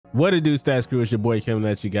What it do, Stacz crew? It's your boy coming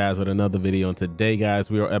at you guys with another video. And today,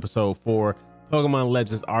 guys, we are on episode 4, Pokemon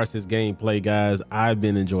Legends Arceus gameplay, guys. I've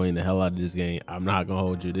been enjoying the hell out of this game. I'm not gonna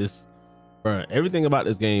hold you. Everything about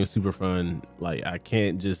this game is super fun. Like, I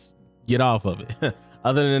can't just get off of it.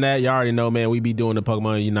 Other than that, you already know, man, we be doing the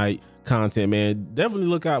Pokemon Unite content, man. Definitely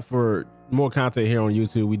look out for more content here on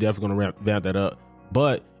YouTube. We definitely gonna ramp that up.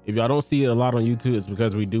 But if y'all don't see it a lot on YouTube, it's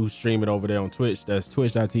because we do stream it over there on Twitch. That's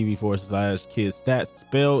twitch.tv/Kidstacz,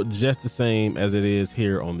 spelled just the same as it is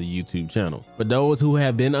here on the YouTube channel. For those who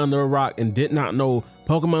have been under a rock and did not know,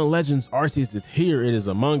 Pokemon Legends Arceus is here. It is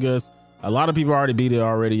among us. A lot of people already beat it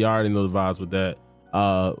already. You already know the vibes with that.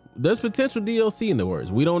 There's potential DLC in the works.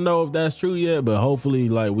 We don't know if that's true yet, but hopefully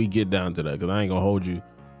like we get down to that, because I ain't gonna hold you.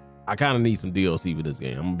 I kind of need some DLC for this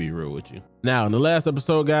game. I'm gonna be real with you. Now, in the last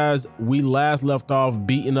episode, guys, we last left off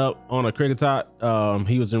beating up on a Kricketot.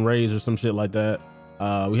 He was enraged or some shit like that.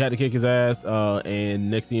 We had to kick his ass,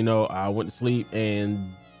 and next thing you know, I went to sleep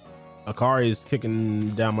and Akari is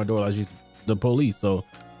kicking down my door like she's the police. So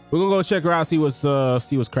we're gonna go check her out, see what's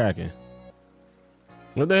cracking.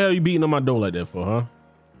 What the hell you beating on my door like that for, huh?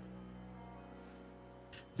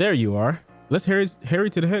 There you are. Let's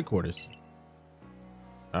hurry to the headquarters.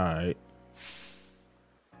 All right.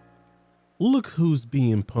 Look who's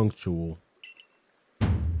being punctual.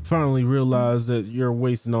 Finally realize that you're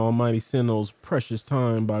wasting Almighty Sinnoh's precious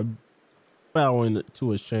time by bowing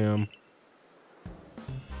to a sham.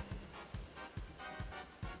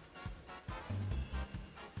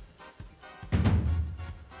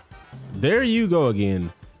 There you go again,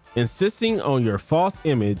 insisting on your false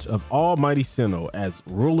image of Almighty Sinnoh as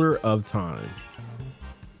ruler of time.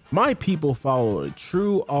 My people follow a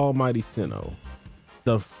true Almighty Sinnoh,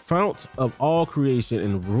 the fount of all creation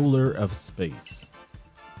and ruler of space.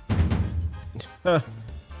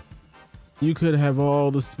 You could have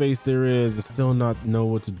all the space there is and still not know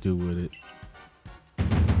what to do with it.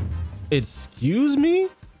 Excuse me?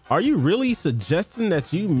 Are you really suggesting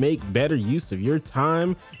that you make better use of your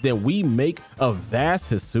time than we make of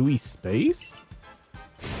vast Hisui space?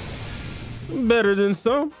 Better than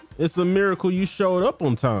some. It's a miracle you showed up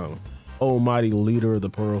on time, almighty leader of the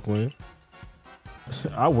Pearl Clan.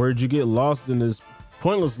 I worried you get lost in this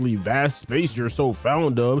pointlessly vast space you're so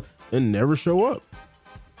fond of and never show up.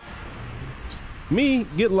 Me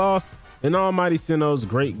get lost in Almighty Sinnoh's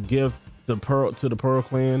great gift to the Pearl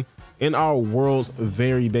Clan in our world's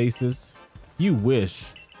very basis. You wish.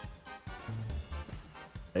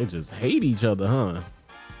 They just hate each other, huh?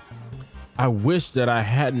 I wish that I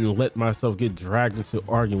hadn't let myself get dragged into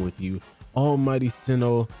arguing with you. Almighty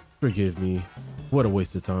Sinnoh, forgive me. What a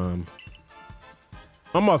waste of time.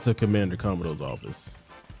 I'm off to Commander Commodore's office.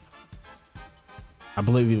 I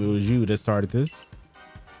believe it was you that started this.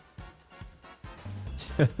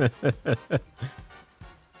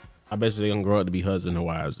 I bet you they're gonna grow up to be husband and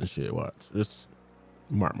wives and shit. Watch. Just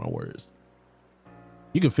mark my words.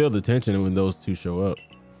 You can feel the tension when those two show up.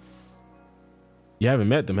 You haven't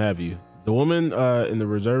met them, have you? The woman in the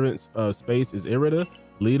reservance space is Irida,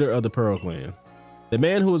 leader of the Pearl Clan. The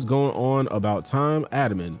man who is going on about time,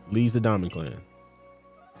 Adaman, leads the Diamond Clan.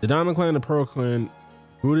 The Diamond Clan and the Pearl Clan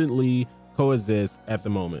prudently coexist at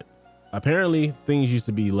the moment. Apparently, things used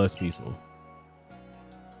to be less peaceful.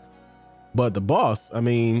 But the boss, I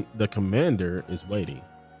mean, the commander, is waiting.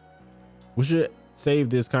 We should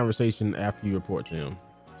save this conversation after you report to him.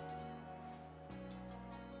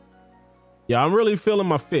 Yeah, I'm really feeling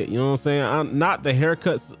my fit. You know what I'm saying? I'm not the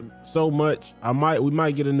haircuts so much. We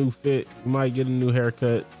might get a new fit. We might get a new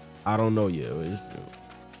haircut. I don't know yet.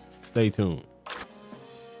 Stay tuned.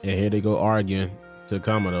 And here they go arguing to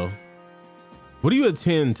Commodore. What do you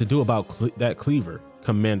intend to do about that Kleavor,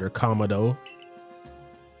 Commander Commodore?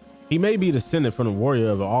 He may be descended from the warrior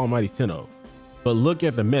of the Almighty Sinnoh, but look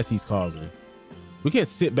at the mess he's causing. We can't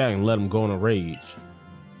sit back and let him go on a rage.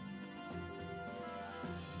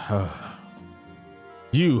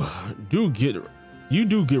 You do get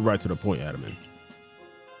right to the point, Adaman.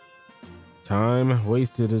 Time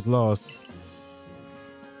wasted is lost.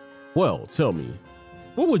 Well, tell me,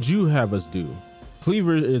 what would you have us do?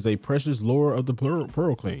 Kleavor is a precious lord of the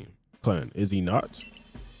Pearl Clan, is he not?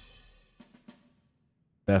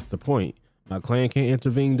 That's the point. My clan can't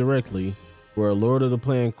intervene directly. We're a lord of the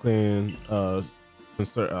clan.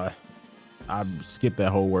 I skipped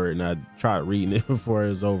that whole word and I tried reading it before it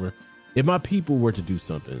was over. If my people were to do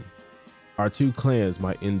something, our two clans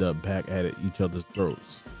might end up back at each other's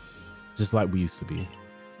throats, just like we used to be.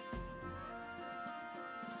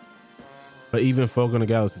 But even folk on the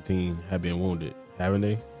Galaxy team have been wounded, haven't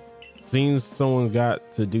they? Seems someone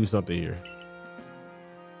got to do something here.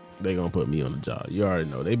 They gonna put me on the job. You already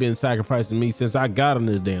know. They've been sacrificing me since I got on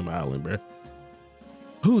this damn island, bro.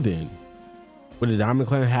 Who then? Would the Diamond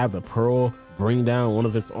Clan have the Pearl bring down one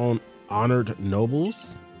of its own honored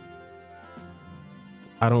nobles?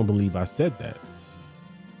 I don't believe I said that.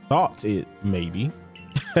 Thought it, maybe.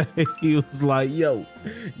 He was like, yo,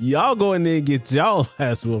 y'all go in there and get y'all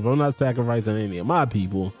ass whooped. I'm not sacrificing any of my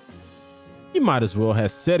people. You might as well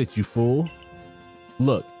have said it, you fool.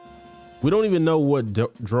 Look, we don't even know what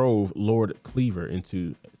drove Lord Kleavor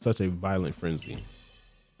into such a violent frenzy.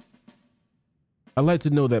 I'd like to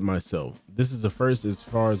know that myself. This is the first as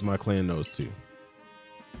far as my clan knows too.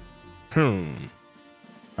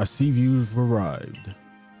 I see you've arrived.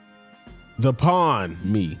 The pawn,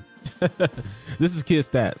 me. This is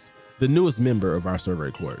Kidstacz, the newest member of our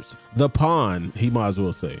survey corps. The pawn, he might as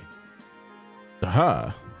well say.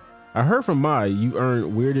 Aha. I heard from Mai you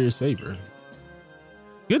earned Weirder's favor.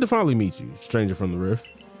 Good to finally meet you, stranger from the rift.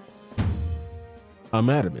 I'm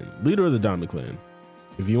Adaman, leader of the Diamond Clan.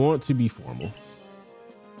 If you want to be formal.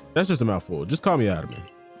 That's just a mouthful. Just call me Adaman.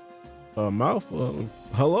 A mouthful?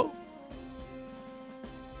 Hello?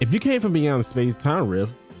 If you came from beyond the space-time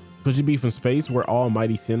rift, could you be from space where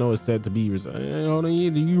Almighty Sinnoh is said to be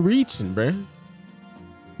residing? You reaching, bruh.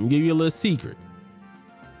 I'll give you a little secret.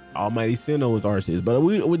 Almighty Sinnoh is Arceus, but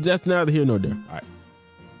we just neither here nor there. All right.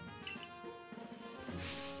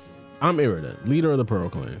 I'm Iridan, leader of the Pearl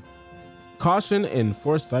Clan. Caution and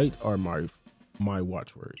foresight are my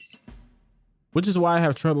watchwords, which is why I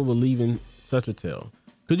have trouble believing such a tale.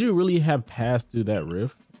 Could you really have passed through that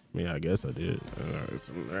rift? I mean, I guess I did.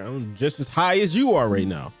 I'm just as high as you are right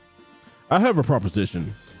now. I have a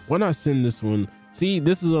proposition. Why not send this one? See,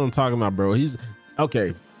 this is what I'm talking about, bro. He's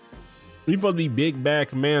okay. You're supposed to be big bad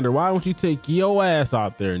commander. Why don't you take your ass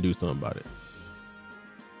out there and do something about it?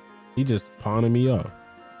 He just pawning me off.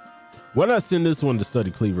 Why not send this one to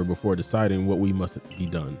study Kleavor before deciding what we must be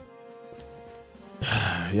done?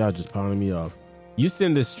 Y'all just pawning me off. You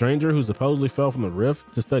send this stranger who supposedly fell from the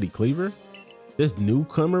rift to study Kleavor? This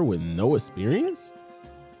newcomer with no experience?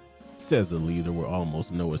 Says the leader with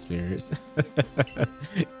almost no experience.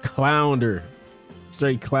 Clownder.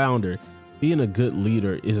 Straight clownder. Being a good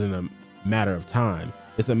leader isn't a matter of time.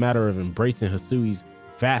 It's a matter of embracing Hisui's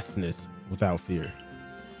vastness without fear.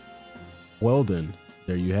 Well then,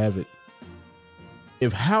 there you have it.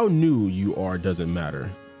 If how new you are doesn't matter,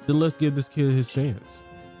 then let's give this kid his chance.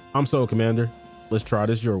 I'm sold, Commander. Let's try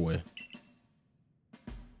this your way.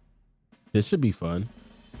 This should be fun.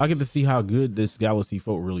 I get to see how good this galaxy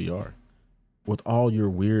folk really are. With all your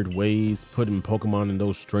weird ways, putting Pokemon in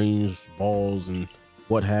those strange balls and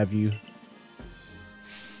what have you.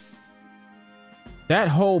 That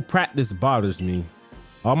whole practice bothers me.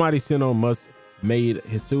 Almighty Sinnoh must made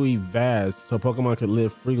Hisui vast so Pokemon could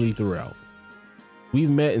live freely throughout. We've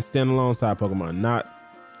met and stand alongside Pokemon, not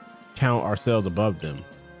count ourselves above them.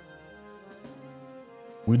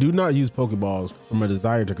 We do not use Pokeballs from a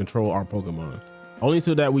desire to control our Pokemon, only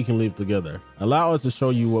so that we can live together. Allow us to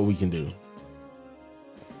show you what we can do.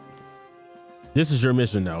 This is your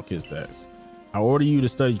mission now, Kidstacz. I order you to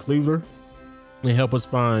study Kleavor and help us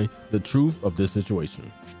find the truth of this situation.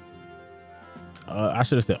 I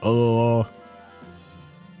should have said,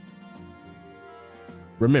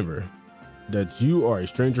 remember that you are a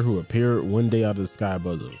stranger who appeared one day out of the sky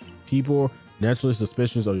above us. People naturally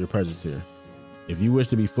suspicious of your presence here. If you wish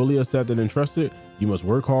to be fully accepted and trusted, you must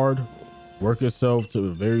work hard, work yourself to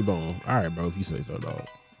the very bone. All right, bro, if you say so, dog.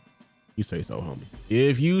 You say so, homie.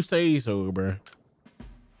 If you say so, bro.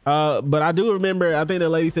 But I do remember, I think the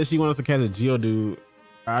lady said she wants to catch a Geodude.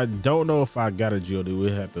 I don't know if I got a Geodude.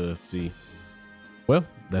 We'll have to see. Well,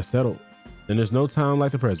 that's settled. Then there's no time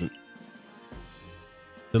like the present.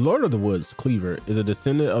 The Lord of the Woods, Kleavor, is a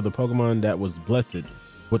descendant of the Pokemon that was blessed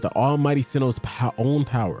with the Almighty Sinnoh's own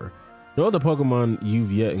power. No other Pokemon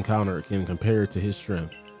you've yet encountered can compare to his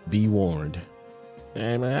strength. Be warned.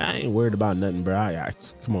 Hey, man, I ain't worried about nothing, bro.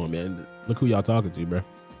 Come on, man. Look who y'all talking to, bro.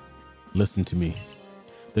 Listen to me.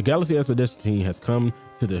 The Galaxy Expedition team has come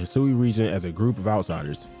to the Hisui region as a group of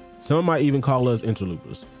outsiders. Some might even call us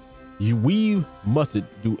interlopers. We mustn't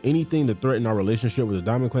do anything to threaten our relationship with the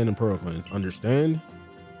Diamond Clan and Pearl Clans. Understand?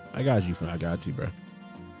 I got you, bro.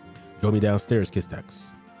 Join me downstairs, Kidstacz.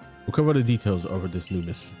 We'll cover the details over this new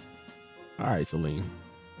mission. All right, Celine.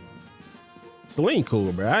 Celine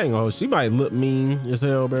cool, bro. I ain't gonna. She might look mean as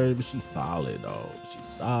hell, bro, but she's solid, dog.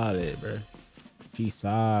 She's solid, bro. She's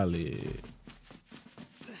solid.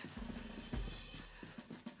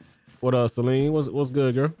 What up, Celine? What's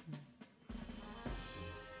good, girl?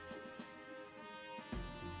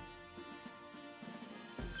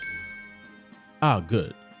 Ah,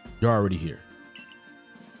 good. You're already here.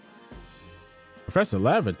 Professor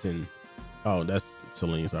Laverton. Oh, that's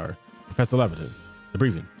Celine, sorry. Professor Laverton. The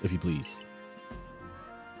briefing, if you please.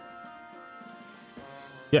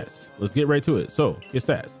 Yes, let's get right to it. So,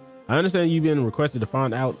 Kidstacz, I understand you've been requested to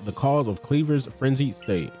find out the cause of Kleavor's frenzied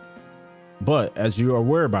state. But as you are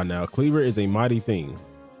aware by now, Kleavor is a mighty thing.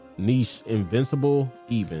 Niche, invincible,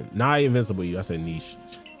 even. Nigh invincible, I say niche.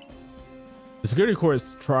 The security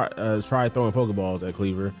courts tried throwing Pokeballs at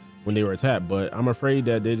Kleavor when they were attacked, but I'm afraid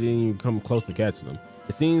that they didn't even come close to catching them.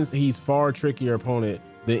 It seems he's far trickier opponent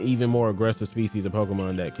than even more aggressive species of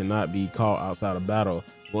Pokemon that cannot be caught outside of battle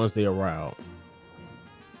once they arrive.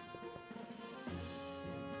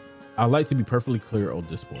 I'd like to be perfectly clear on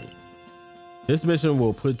this point. This mission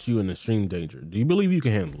will put you in extreme danger. Do you believe you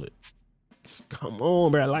can handle it? Come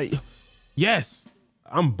on, bro. Like, yes,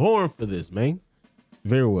 I'm born for this, man.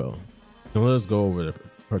 Very well. Now let's go over the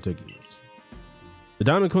particulars. The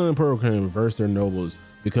Diamond Clan and Pearl Clan reverse their nobles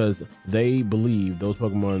because they believe those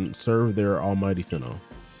Pokemon serve their almighty Sinnoh.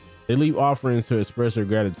 They leave offerings to express their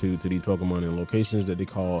gratitude to these Pokemon in locations that they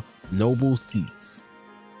call noble seats.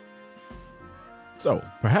 So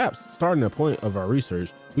perhaps starting the point of our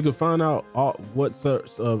research, we could find out what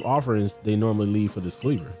sorts of offerings they normally leave for this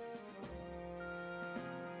Kleavor.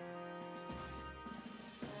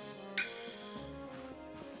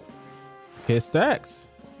 Stacz,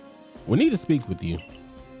 we need to speak with you.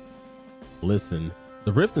 Listen,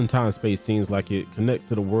 the rift in time space seems like it connects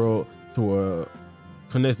this world to a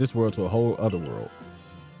whole other world.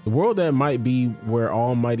 The world that might be where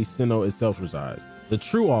Almighty Sinnoh itself resides. The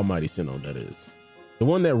true Almighty Sinnoh, that is. The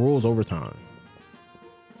one that rules over time.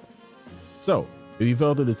 So, if you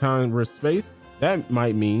fell through the time rift space, that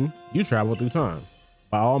might mean you travel through time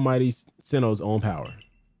by Almighty Sinnoh's own power.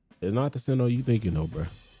 It's not the Sinnoh you think you know, bro.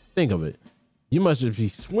 Think of it. You must just be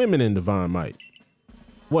swimming in divine might.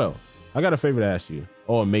 Well, I got a favor to ask you,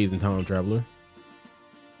 oh amazing time traveler.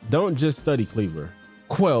 Don't just study Kleavor.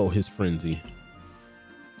 Quell his frenzy.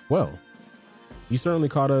 Well, you certainly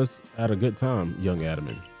caught us at a good time, young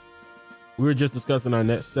Adamant. We were just discussing our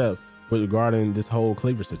next step regarding this whole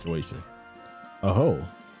Kleavor situation. Oh,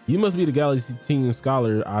 you must be the Galaxy Team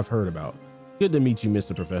scholar I've heard about. Good to meet you,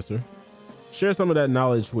 Mr. Professor. Share some of that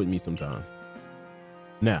knowledge with me sometime.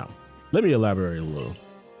 Now, let me elaborate a little.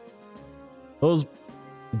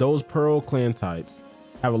 Those Pearl Clan types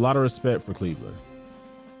have a lot of respect for Kleavor.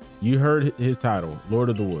 You heard his title, Lord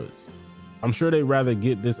of the Woods. I'm sure they'd rather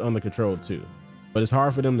get this under control too, but it's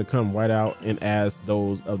hard for them to come right out and ask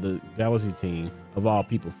those of the Galaxy Team of all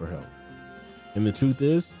people for help. And the truth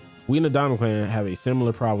is, we in the Diamond Clan have a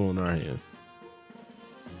similar problem on our hands.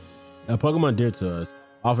 A Pokemon dear to us,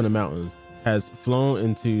 off in the mountains, has flown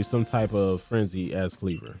into some type of frenzy as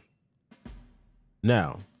Kleavor.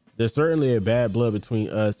 Now, there's certainly a bad blood between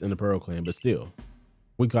us and the Pearl Clan, but still,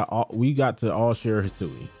 we got to all share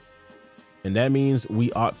Hisui. And that means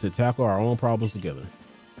we ought to tackle our own problems together.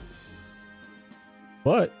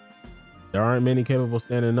 But there aren't many capable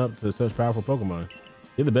standing up to such powerful Pokemon.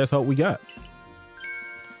 You're the best hope we got.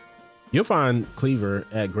 You'll find Kleavor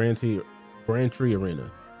at Grand Tree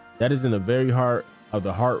Arena. That is in the very heart of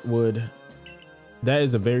the Heartwood. That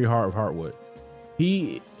is the very heart of Heartwood.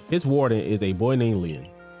 His warden is a boy named Leon.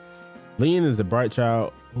 Leon is a bright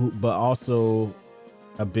child, but also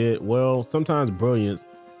a bit, well, sometimes brilliant,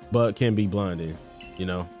 but can be blinding, you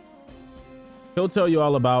know. He'll tell you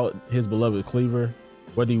all about his beloved Kleavor,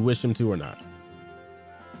 whether you wish him to or not.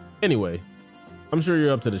 Anyway, I'm sure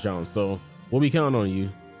you're up to the challenge, so we'll be counting on you.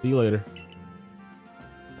 See you later.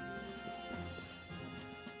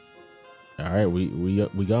 All right,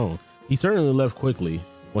 we gone. He certainly left quickly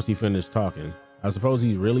once he finished talking. I suppose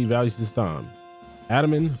he really values his time.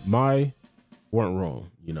 Adam and Mai weren't wrong,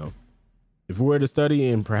 you know. If we were to study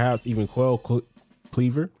and perhaps even quell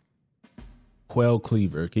Kleavor.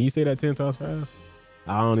 Can you say that 10 times fast?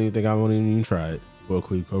 I don't even think I won't even try it. Quell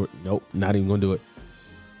Kleavor. Nope, not even gonna do it.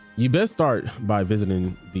 You best start by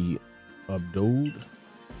visiting the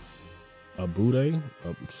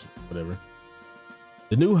whatever.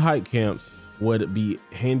 The new hike camps would be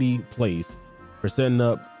handy place for setting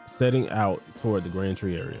out toward the Grand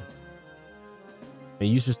Tree area. And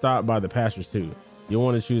you should stop by the pastures too. You'll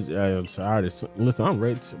want to choose listen, I'm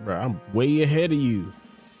ready bro. I'm way ahead of you.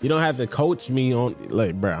 You don't have to coach me on,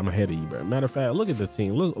 like, bro, I'm ahead of you, bro. Matter of fact, look at this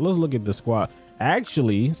team. Let's look at the squad.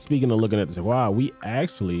 Actually, speaking of looking at the squad, we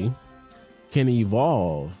actually can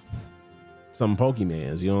evolve some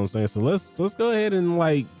Pokemans, you know what I'm saying? So let's go ahead and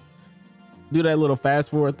like do that little fast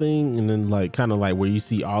forward thing, and then like kind of like where you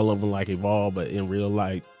see all of them like evolve, but in real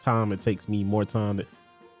life time it takes me more time.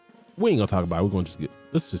 We ain't gonna talk about it. We're gonna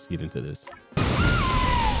let's just get into this.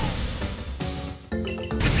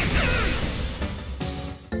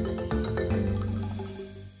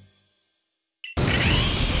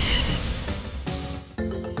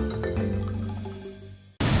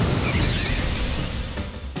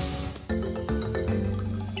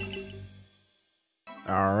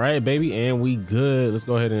 right, baby, and we good. Let's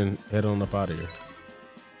go ahead and head on up out of here.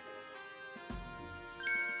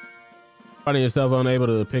 Finding yourself unable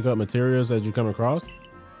to pick up materials as you come across?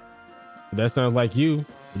 If that sounds like you.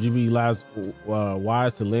 Would you be wise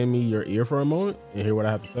to lend me your ear for a moment and hear what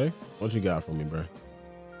I have to say? What you got for me, bro?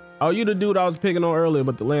 Oh, you the dude I was picking on earlier,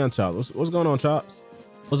 but the land chops. What's going on, chops?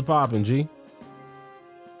 What's poppin', G?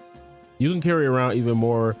 You can carry around even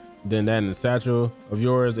more than that in the satchel of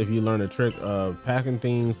yours if you learn the trick of packing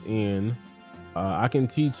things in. I can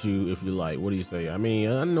teach you if you like. What do you say? I mean,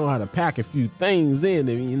 I know how to pack a few things in,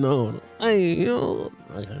 if you know. Hey, you know.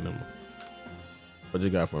 Okay, no more. What you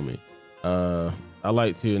got for me? I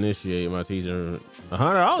like to initiate my teacher.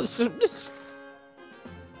 $100.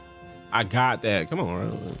 I got that. Come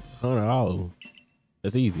on, $100.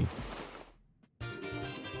 That's easy.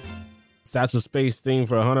 Satchel space thing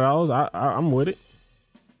for $100. I'm with it.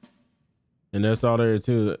 And that's all there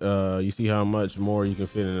too. You see how much more you can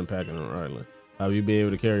fit in the packing on Island. How you be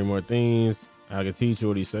able to carry more things? I can teach you.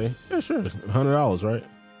 What do you say? Yeah, sure. $100, right?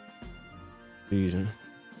 Easy.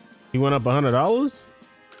 He went up $100.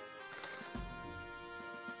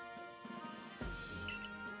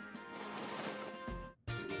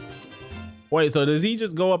 Wait, so does he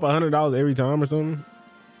just go up $100 every time or something?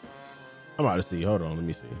 I'm about to see. Hold on, let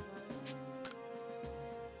me see.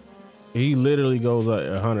 He literally goes up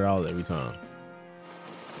 $100 every time.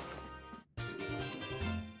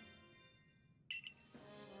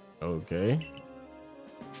 Okay.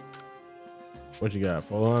 What you got?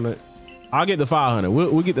 400. I'll get the 500.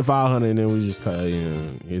 We'll get the 500 and then we just cut.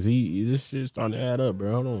 Is this shit starting to add up,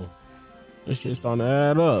 bro? Hold on. This shit's starting to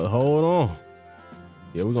add up. Hold on.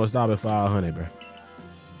 Yeah, we're gonna stop at 500, bro.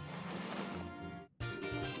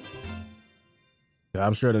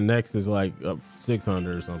 I'm sure the next is like up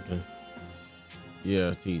 600 or something.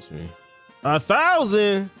 Yeah, teach me.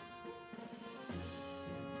 1,000.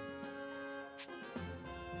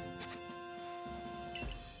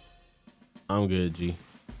 I'm good, G.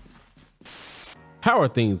 How are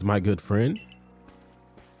things, my good friend?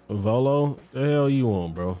 Volo, the hell you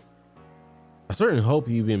on, bro? I certainly hope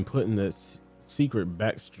you've been putting this secret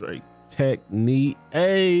backstrike technique.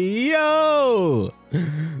 Hey, yo!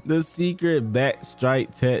 The secret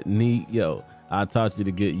backstrike technique, yo. I taught you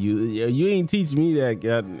to get you. You ain't teach me that.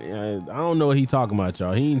 I don't know what he talking about,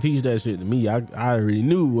 y'all. He ain't teach that shit to me. I already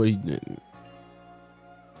knew what he did.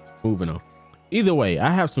 Moving on. Either way, I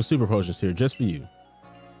have some super potions here just for you.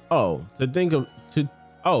 Think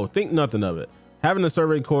nothing of it. Having a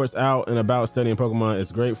survey course out and about studying Pokemon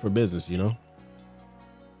is great for business, you know.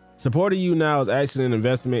 Supporting you now is actually an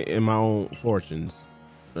investment in my own fortunes.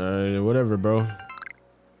 Whatever, bro.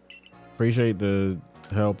 Appreciate the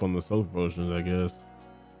help on the super potions, I guess.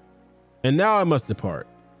 And now I must depart.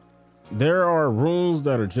 There are runes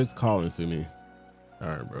that are just calling to me. All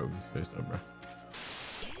right, bro. Say so, bro.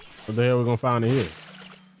 What the hell we gonna find in here?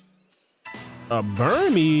 A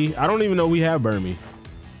Burmy? I don't even know we have Burmy.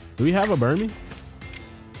 Do we have a Burmy?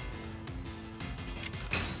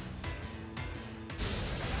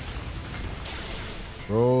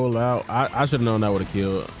 Roll out. I should have known that would have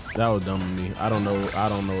killed. That was dumb of me. I don't know what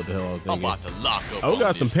the hell I was thinking. I'm about to lock up. Oh, we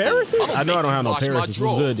got some Paris? I know I don't have no Paris. What's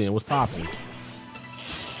good then? What's popping?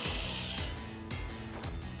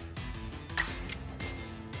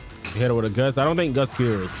 Hit her with a Gus. I don't think Gus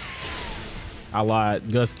kills. I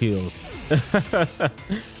lied. Gus kills.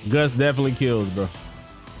 Gus definitely kills, bro.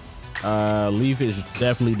 Leafage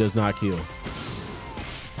definitely does not kill.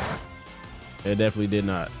 It definitely did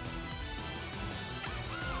not.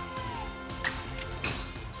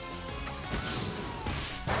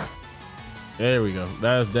 There we go.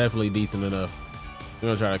 That's definitely decent enough. I'm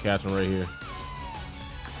gonna try to catch him right here.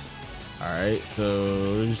 All right,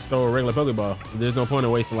 so just throw a regular Pokeball. There's no point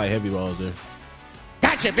in wasting like heavy balls there.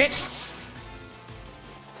 Gotcha, bitch.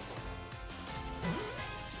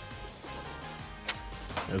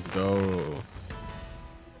 Let's go.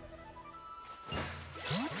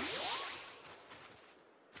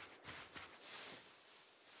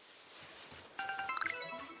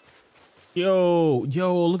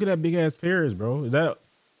 Yo, look at that big ass Paris, bro. Is that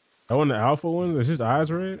one of the alpha ones? Is his eyes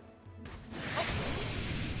red?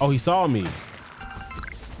 Oh, he saw me.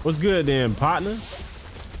 What's good then, partner?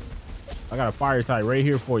 I got a fire type right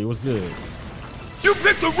here for you. What's good? You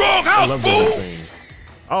picked the wrong house, fool!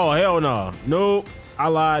 Oh, hell no. Nope. I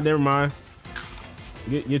lied. Never mind.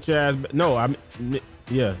 Get your ass back. No,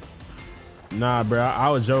 yeah. Nah, bro. I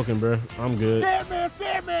was joking, bro. I'm good.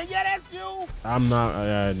 Fair man. Yeah, that's you. I'm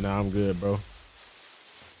not. Nah, I'm good, bro.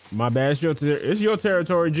 My bad. It's your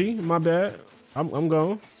territory, G. My bad. I'm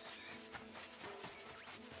gone.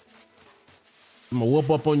 I'm gonna whoop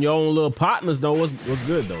up on your own little partners though. What's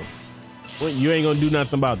good though? Well, you ain't gonna do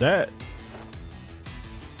nothing about that.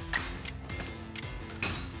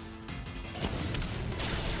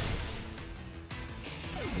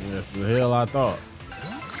 That's the hell I thought.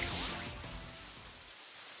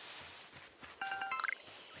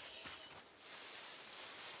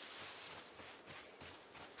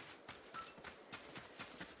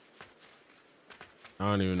 I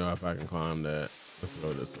don't even know if I can climb that. Let's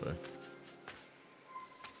go this way.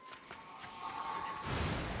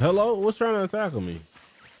 Hello? What's trying to tackle me?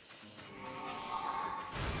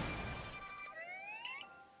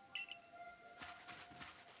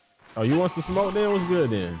 Oh, you want some smoke then? What's good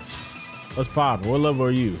then? Let's pop. What level are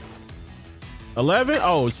you? 11?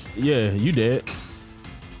 Oh, yeah, you dead.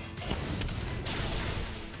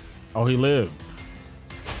 Oh, he lived.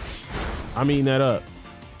 I'm eating that up.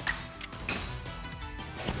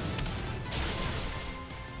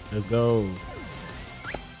 Let's go.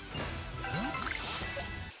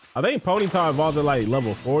 I think Ponyta evolved at like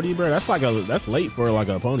level 40, bro. That's like that's late for like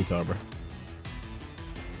a Ponyta, bro.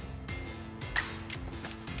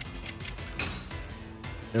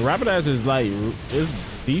 And Rapidash is like, it's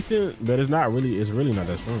decent, but it's really not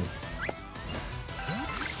that strong.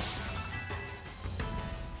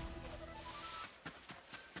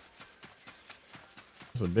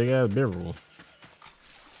 It's a big ass Bibarel.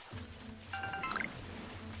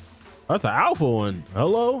 That's an alpha one.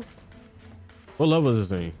 Hello? What level is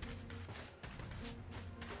this thing?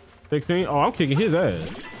 16? Oh, I'm kicking his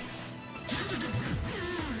ass.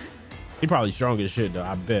 He probably strong as shit though,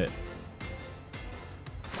 I bet.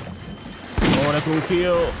 Oh, that's what we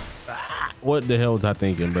killed. What the hell was I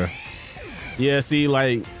thinking, bro? Yeah, see,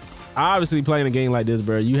 like, obviously playing a game like this,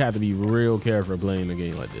 bro, you have to be real careful playing a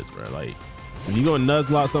game like this, bro. Like, if you gonna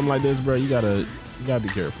nuzlocke something like this, bro, you gotta be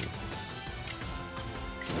careful.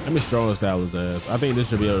 Let me strong style his ass. I think this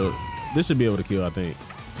should be able to kill, I think.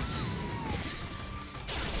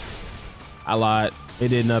 I lied. It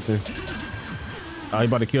did nothing. Oh, he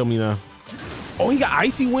about to kill me now. Oh, he got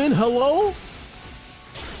icy wind. Hello?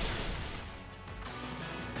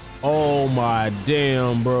 Oh my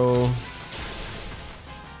damn, bro.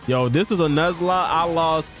 Yo, this is a Nuzlocke. I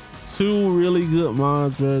lost 2 really good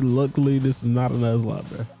mons, bro. Luckily, this is not a Nuzlocke,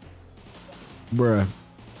 bro. Bruh.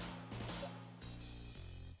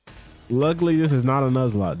 Luckily, this is not a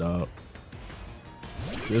Nuzlocke, dog.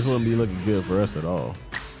 This wouldn't be looking good for us at all.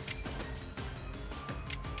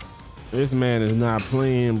 This man is not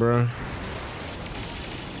playing, bro.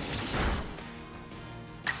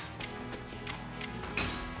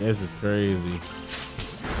 This is crazy.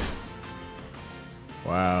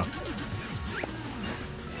 Wow.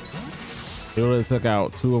 He really took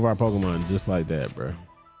out 2 of our Pokemon just like that, bro.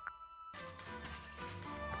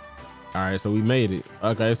 All right, so we made it.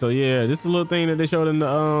 Okay, so yeah, this is a little thing that they showed in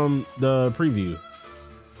the preview.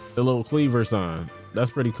 The little Kleavor sign. That's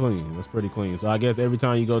pretty clean. That's pretty clean. So I guess every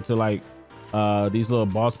time you go to like these little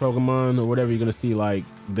boss Pokemon or whatever, you're gonna see like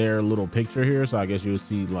their little picture here. So I guess you'll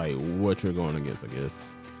see like what you're going against, I guess.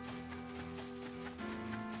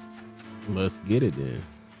 Let's get it then.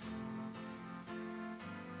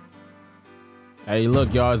 Hey,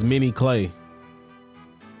 look, y'all, it's Mini Clay.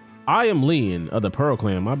 I am Leon of the Pearl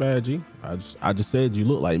Clan. My bad, G. I just said you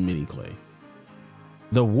look like Mini Clay.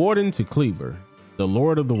 The Warden to Kleavor, the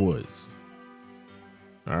Lord of the Woods.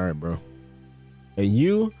 All right, bro. And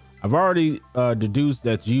you, I've already deduced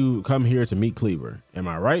that you come here to meet Kleavor. Am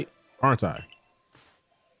I right? Aren't I?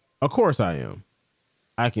 Of course I am.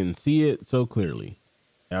 I can see it so clearly.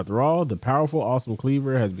 After all, the powerful, awesome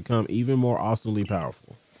Kleavor has become even more awesomely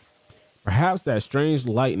powerful. Perhaps that strange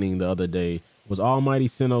lightning the other day was Almighty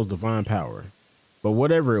Sinnoh's divine power. But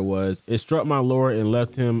whatever it was, it struck my lord and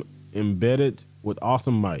left him embedded with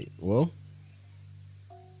awesome might. Well,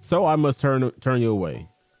 so I must turn you away.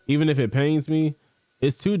 Even if it pains me,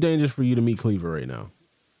 it's too dangerous for you to meet Kleavor right now.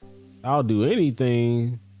 I'll do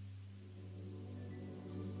anything.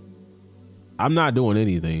 I'm not doing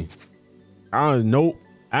anything. Nope.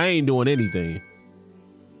 I ain't doing anything.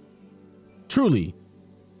 Truly,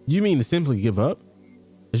 you mean to simply give up?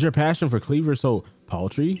 Is your passion for Kleavor so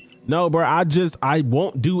paltry? No, bro, I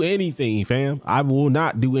won't do anything, fam. I will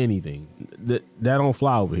not do anything. That don't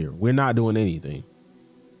fly over here. We're not doing anything.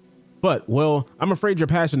 But, well, I'm afraid your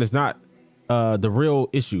passion is not the real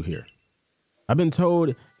issue here. I've been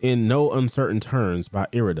told in no uncertain terms by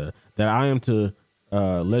Irida that I am to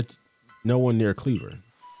let no one near Kleavor.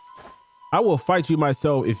 I will fight you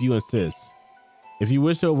myself if you insist. If you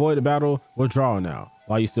wish to avoid the battle, withdraw now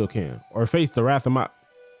while you still can, or face the wrath of my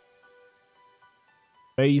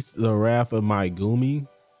Gumi.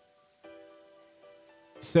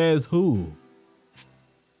 Says who?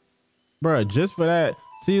 Bruh, just for that.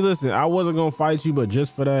 See, listen, I wasn't gonna fight you, but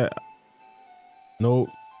just for that. Nope.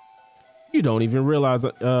 You don't even realize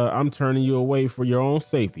I'm turning you away for your own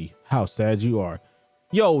safety. How sad you are.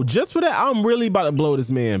 Yo, just for that, I'm really about to blow this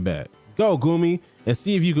man back. Go, Gumi, and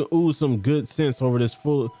see if you can ooze some good sense over this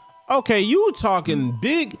full. Okay, you talking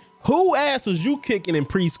big. Who ass was you kicking in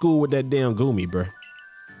preschool with that damn Gumi, bruh?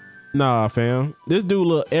 Nah, fam. This dude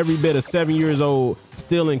look every bit of 7 years old,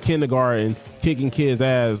 still in kindergarten, kicking kids'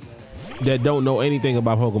 ass that don't know anything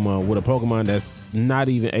about Pokemon with a Pokemon that's not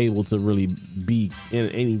even able to really be in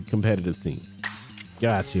any competitive scene.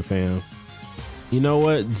 Gotcha, fam. You know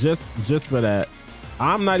what? Just for that,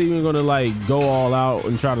 I'm not even gonna like go all out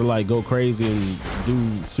and try to like go crazy and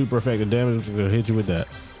do super effective damage. I'm gonna hit you with that.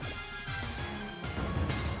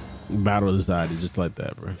 Battle decided just like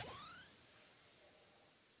that, bro.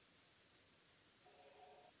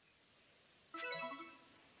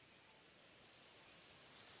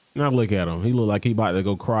 Now look at him. He look like he about to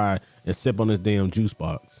go cry and sip on his damn juice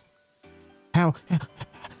box. How?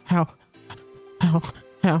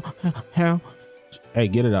 Hey,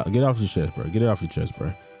 get it out. Get it off your chest, bro. Get it off your chest,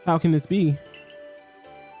 bro. How can this be?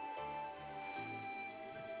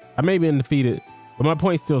 I may be defeated, but my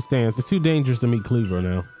point still stands. It's too dangerous to meet Kleavor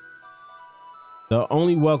now. The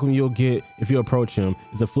only welcome you'll get if you approach him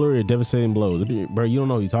is a flurry of devastating blows. Bro, you don't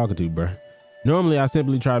know who you're talking to, bro. Normally, I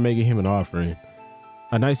simply try making him an offering.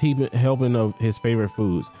 A nice helping of his favorite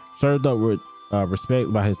foods, served up with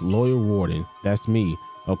respect by his loyal warden. That's me,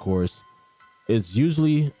 of course. It's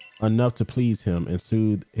usually enough to please him and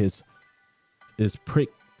soothe his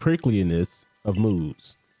prickliness of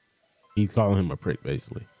moods. He's calling him a prick,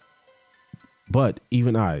 basically. But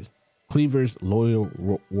even I, Kleavor's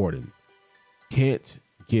loyal warden, can't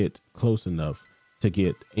get close enough to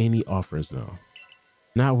get any offers now.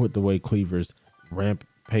 Not with the way Kleavor's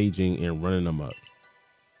rampaging and running them up.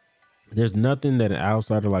 There's nothing that an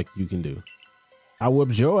outsider like you can do. I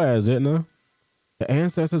whooped your ass, didn't I? The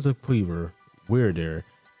ancestors of Kleavor, we're there,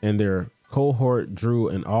 and their cohort drew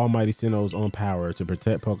an almighty Sinnoh's own power to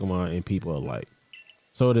protect Pokemon and people alike.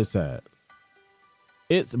 So it is sad.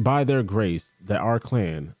 It's by their grace that our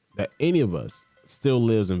clan, that any of us, still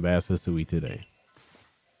lives in vast Hisui today.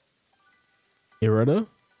 Irida,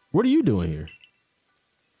 what are you doing here?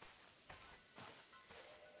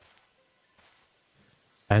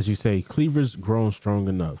 As you say, Kleavor's grown strong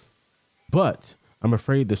enough, but I'm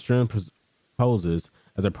afraid the strength poses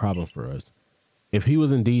as a problem for us. If he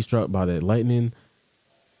was indeed struck by that lightning,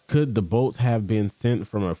 could the bolts have been sent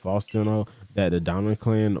from a false Sinnoh that the Diamond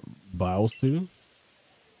clan bows to?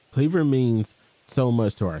 Kleavor means so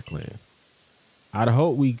much to our clan. I'd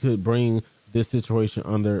hope we could bring this situation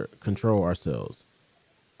under control ourselves,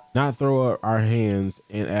 not throw up our hands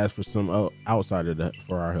and ask for some outsider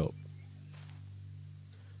for our help.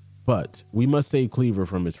 But we must save Kleavor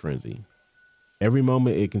from his frenzy. Every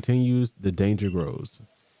moment it continues, the danger grows.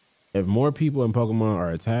 If more people in Pokemon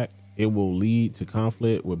are attacked, it will lead to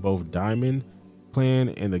conflict with both Diamond Clan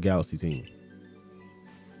and the Galaxy team.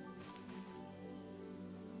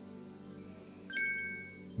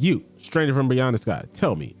 You, stranger from beyond the sky,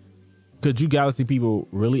 tell me, could you Galaxy people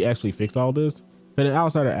really actually fix all this? Could an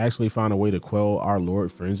outsider actually find a way to quell our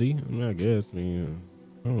Lord Frenzy? I mean, I guess, I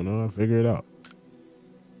don't know, I'll figure it out.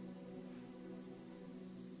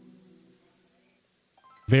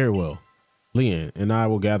 Very well. Leon and I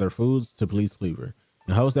will gather foods to please Kleavor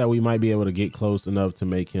in hopes that we might be able to get close enough to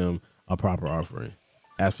make him a proper offering.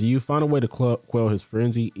 As for you, find a way to quell his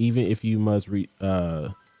frenzy, even if you must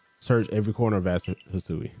search every corner of vast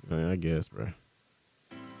Hisui. I guess, bro.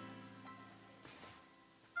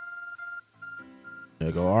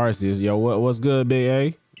 There go Arceus. Yo, what's good, Big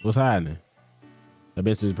A? What's happening? The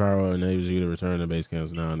bench's power enables you to return to base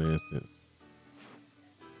camps now in an instance.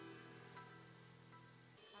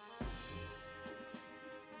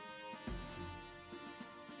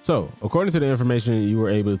 So, according to the information you were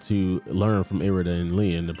able to learn from Irida and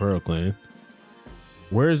Leon, the Pearl Clan,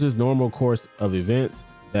 where is this normal course of events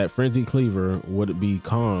that frenzied Kleavor would be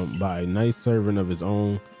calmed by a nice serving of his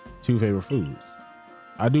own two favorite foods?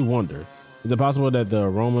 I do wonder, is it possible that the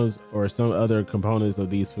aromas or some other components of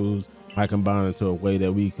these foods might combine into a way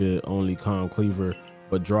that we could only calm Kleavor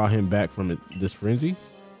but draw him back from this frenzy?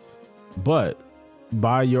 But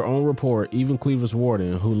by your own report, even Kleavor's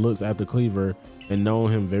warden, who looks after Kleavor and known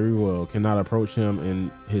him very well, cannot approach him in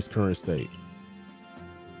his current state.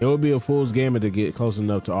 It would be a fool's gambit to get close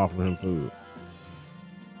enough to offer him food.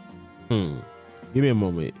 Give me a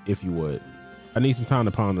moment, if you would. I need some time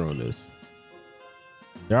to ponder on this.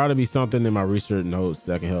 There ought to be something in my research notes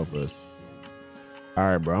that can help us. All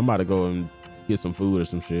right, bro, I'm about to go and get some food or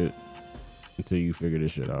some shit until you figure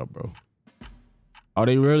this shit out, bro. Are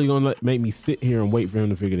they really gonna make me sit here and wait for him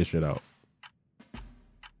to figure this shit out?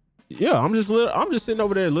 Yeah, I'm just sitting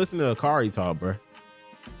over there listening to Akari talk, bro.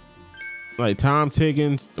 Like time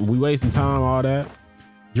ticking, we wasting time, all that.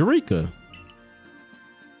 Eureka.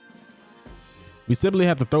 We simply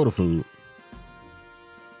have to throw the food.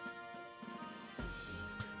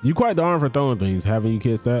 You quite the arm for throwing things, haven't you,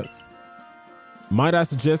 Kidstacz? Might I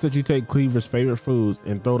suggest that you take Kleavor's favorite foods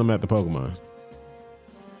and throw them at the Pokemon?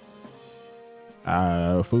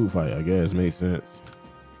 Food fight, I guess, makes sense.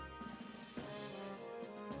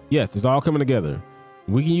 Yes, it's all coming together.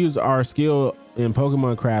 We can use our skill in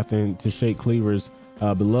Pokemon crafting to shape Kleavor's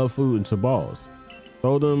beloved food into balls.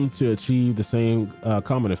 Throw them to achieve the same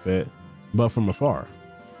common effect, but from afar.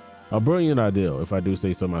 A brilliant idea, if I do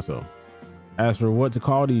say so myself. As for what to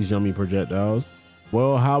call these yummy projectiles,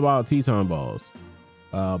 well, how about Teton balls?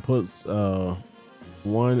 Puts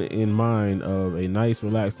one in mind of a nice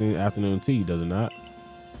relaxing afternoon tea, does it not?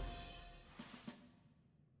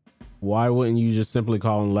 Why wouldn't you just simply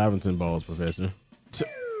call them Laventon balls, Professor?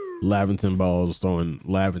 Laventon balls throwing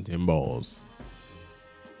Laventon balls.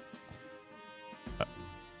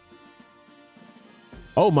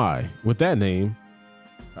 Oh my, with that name,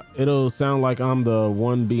 it'll sound like I'm the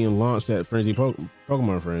one being launched at Frenzy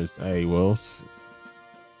Pokemon Friends. Hey, well,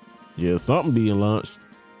 yeah, something being launched.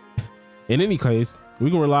 In any case, we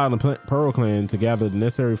can rely on the Pearl Clan to gather the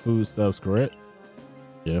necessary foodstuffs, correct?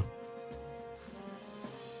 Yeah.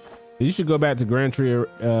 You should go back to Grand Tree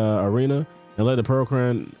Arena and let the Pearl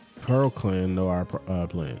Clan know our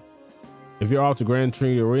plan. If you're off to Grand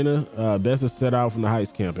Tree Arena, best to set out from the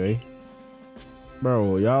Heights camp, eh?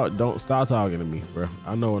 Bro, y'all don't stop talking to me, bro.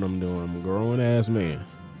 I know what I'm doing. I'm a grown ass man.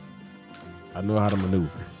 I know how to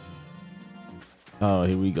maneuver. Oh,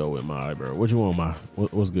 here we go with my bro. What you want, my?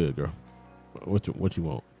 What's good, girl? What you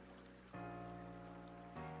want?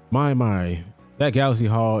 My. That Galaxy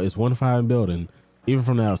Hall is one fine building, even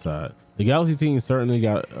from the outside. The Galaxy team certainly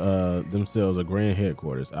got themselves a grand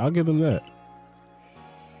headquarters. I'll give them that.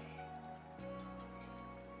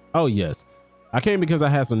 Oh yes. I came because I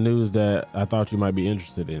had some news that I thought you might be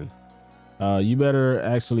interested in. You better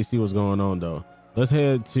actually see what's going on though. Let's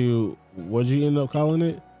head to, what'd you end up calling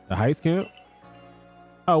it? The Heights camp?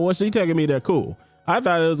 Oh, well, she taking me there. Cool. I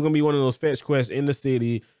thought it was going to be one of those fetch quests in the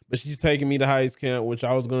city, but she's taking me to Heights camp, which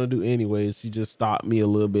I was going to do anyways. She just stopped me a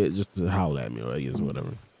little bit just to holler at me, or I guess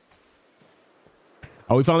whatever.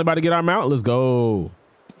 Are we finally about to get our mount? Let's go.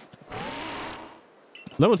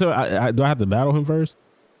 Let me tell you, do I have to battle him first?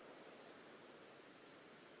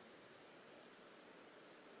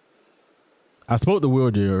 I spoke to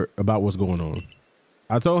Wilder about what's going on.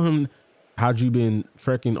 I told him, how'd you been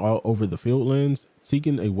trekking all over the Fieldlands,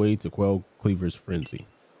 seeking a way to quell Kleavor's frenzy?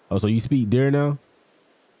 Oh, so you speak Dare now?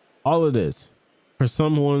 All of this for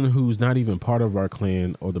someone who's not even part of our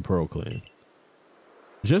clan or the Pearl Clan.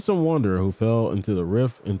 Just some wanderer who fell out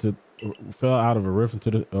of a rift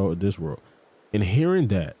into this world. And hearing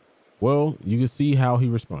that, well, you can see how he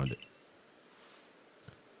responded.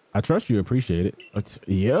 I trust you appreciate it.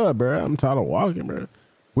 Yeah, bro. I'm tired of walking, bro.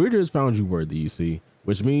 We just found you worthy, you see,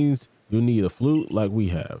 which means you'll need a flute like we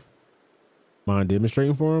have. Mind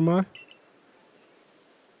demonstrating for him, I?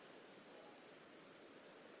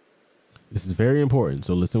 This is very important,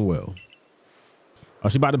 so listen well. Oh,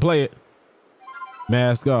 she about to play it.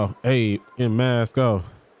 Mask off. Hey, get mask off.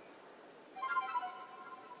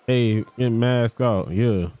 Hey, get mask off.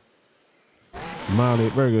 Yeah. Molly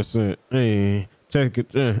Ferguson. Hey. Check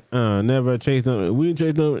it. Never chase them. We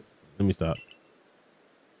chase them. Let me stop.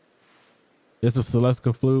 It's a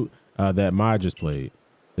Celestica flute that Mai just played.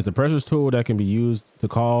 It's a precious tool that can be used to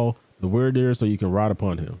call the Weirdeer so you can ride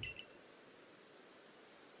upon him.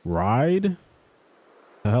 Ride?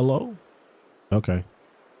 Hello? Okay.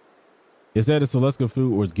 It said the Celestica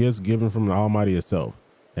flute was gifts given from the Almighty itself.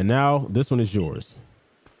 And now this one is yours.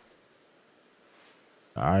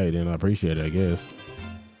 All right, then I appreciate it, I guess.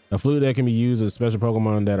 A flute that can be used as special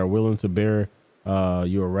Pokemon that are willing to bear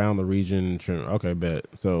you around the region. Okay, bet.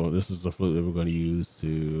 So this is the flute that we're going to use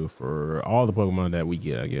for all the Pokemon that we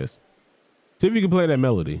get, I guess. See if you can play that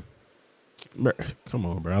melody. Come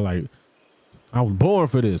on, bro. I was born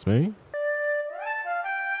for this, man.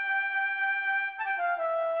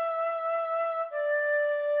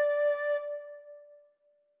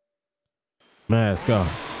 Mask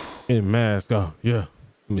off. And mask off. Yeah.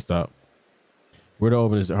 Let me stop. Where to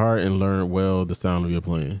open his heart and learn well the sound of your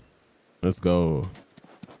playing. Let's go.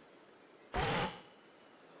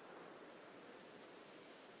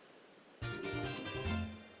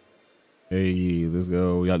 Hey, let's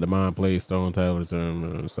go. We got the Mind Playz, Stone Tyler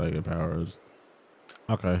Term, Psychic Powers.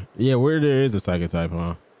 Okay. Yeah, where there is a Psychic type,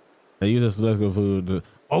 huh? They use a select food.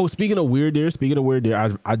 Oh, speaking of weird deer,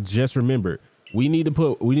 I just remembered we need to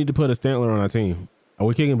put a Stantler on our team. Are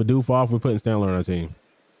we kicking Bidoof off? We're putting Stantler on our team.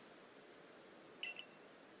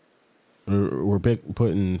 We're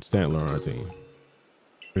putting Stantler on our team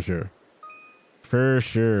for sure. For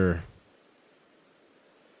sure.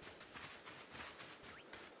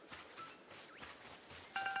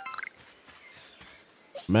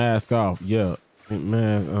 Mask off. Yeah.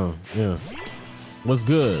 Man. Oh, yeah. What's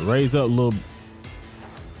good? Raise up a little.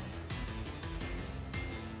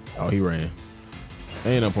 Oh, he ran.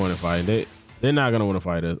 Ain't no point in fighting. They're not gonna want to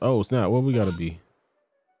fight us. Oh snap! What we gotta be?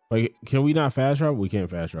 Like, can we not fast travel? We can't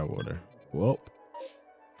fast travel over there. Well,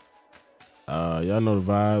 y'all know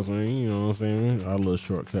the vibes, man. You know what I'm saying? Our little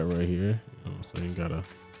shortcut right here. You know what I'm saying? Gotta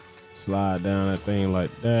slide down that thing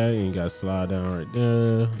like that. You gotta slide down right there.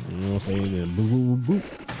 You know what I'm saying? Then boop, boop, boop,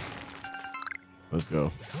 boop. Let's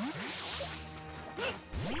go.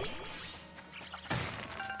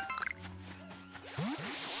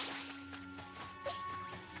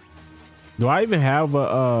 Do I even have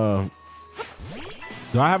a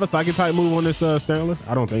do I have a psychic type move on this Stantler?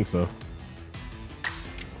 I don't think so.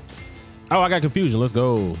 Oh, I got confusion. Let's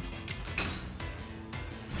go.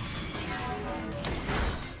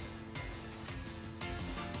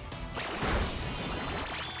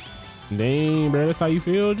 Dang, bro, that's how you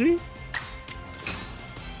feel, G?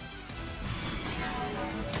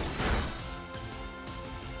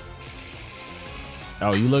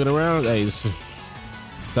 Oh, you looking around? Hey,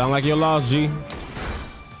 sound like you're lost, G.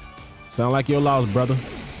 Sound like you're lost, brother.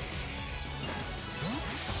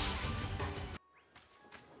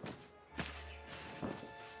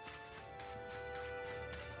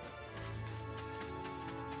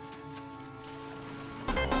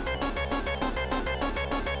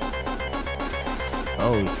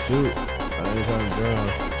 Oh shoot! I ain't trying to drown.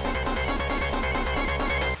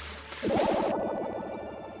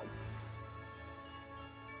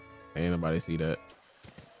 Ain't nobody see that.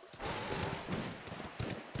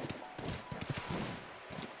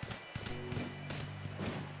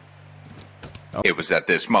 It was at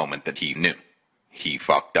this moment that he knew. He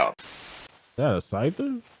fucked up. Is that a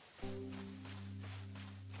Scyther?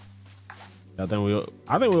 I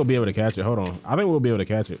think we'll be able to catch it. Hold on. I think we'll be able to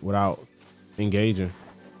catch it without engaging.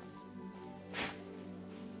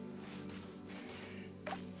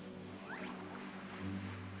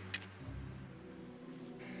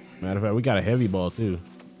 Matter of fact, we got a heavy ball too.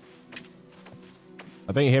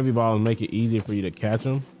 I think heavy balls make it easier for you to catch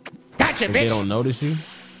them. Gotcha, bitch. They don't notice you.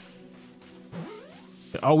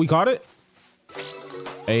 Oh, we caught it.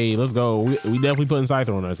 Hey, let's go. We definitely putting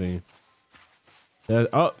Scyther on our team.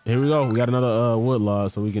 Oh, here we go. We got another wood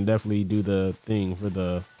log, so we can definitely do the thing for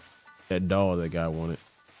that doll that guy wanted.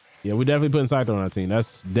 Yeah, we definitely putting Scyther on our team.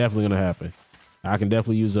 That's definitely gonna happen. I can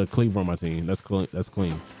definitely use a Kleavor on my team. That's clean. That's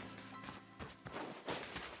clean.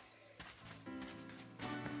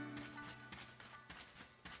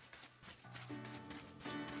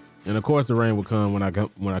 And of course, the rain will come when I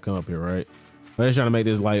come up here, right? But they're trying to make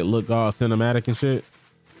this like look all cinematic and shit.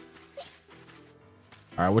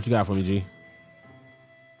 All right, what you got for me, G?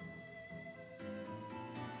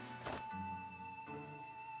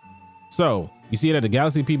 So you see that the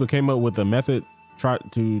Galaxy people came up with a method try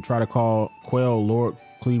to quell Lord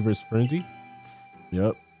Kleavor's frenzy.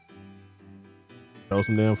 Yep. Throw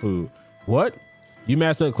some damn food. What? You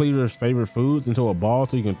mashed up Kleavor's favorite foods into a ball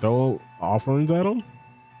so you can throw offerings at him?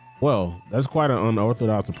 Well, that's quite an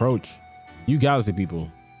unorthodox approach. You Galaxy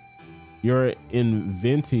people, your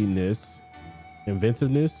inventiveness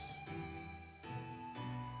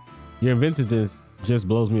just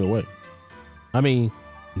blows me away. I mean,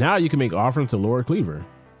 now you can make offerings to Lord Kleavor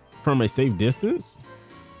from a safe distance.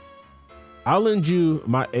 I'll lend you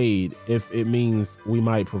my aid if it means we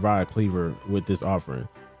might provide Kleavor with this offering.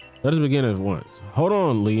 Let us begin at once. Hold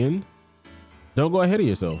on, Leon. Don't go ahead of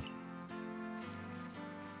yourself.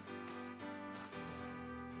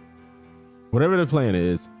 Whatever the plan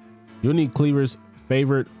is, you'll need Kleavor's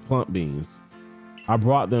favorite plump beans. I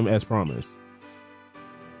brought them as promised.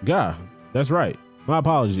 Gah, that's right. My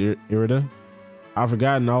apologies, Irida. I've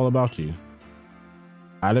forgotten all about you.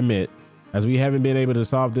 I'd admit, as we haven't been able to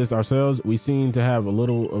solve this ourselves, we seem to have a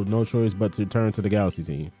little of no choice but to turn to the Galaxy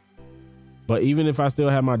team. But even if I still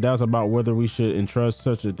have my doubts about whether we should entrust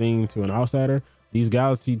such a thing to an outsider, these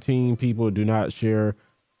Galaxy team people do not share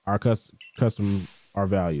our our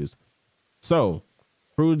values. So,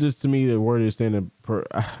 prove this to me. The word is standing per.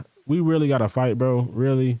 We really got to fight, bro.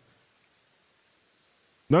 Really?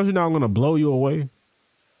 Don't you know I'm going to blow you away?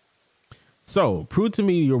 So, prove to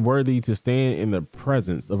me you're worthy to stand in the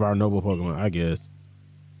presence of our noble Pokemon, I guess.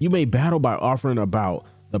 You may battle by offering about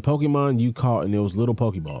the Pokemon you caught in those little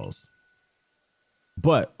Pokeballs.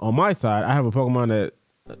 But on my side, I have a Pokemon that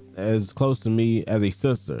as close to me as a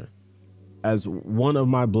sister, as one of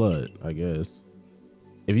my blood, I guess.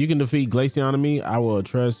 If you can defeat Glaceon and me, I will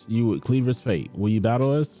trust you with Kleavor's fate. Will you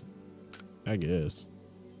battle us? I guess.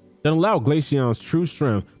 Then allow Glaceon's true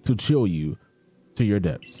strength to chill you to your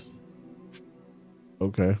depths.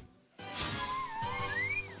 Okay.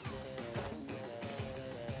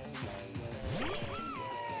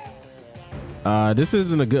 This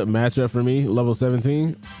isn't a good matchup for me. Level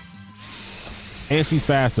 17. And she's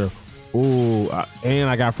faster. Ooh, and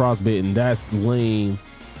I got frostbitten. That's lame.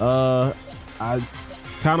 I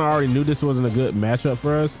kind of already knew this wasn't a good matchup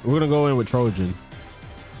for us. We're gonna go in with Trojan.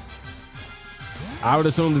 I would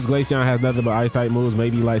assume this Glaceon has nothing but ice type moves,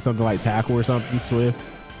 maybe like something like Tackle or something, Swift.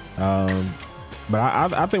 But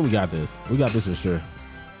I think we got this. We got this for sure.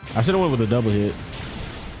 I should have went with a double hit.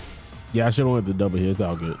 Yeah, I should have went with the double hit. It's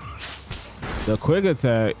all good. The quick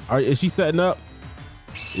attack. Is she setting up?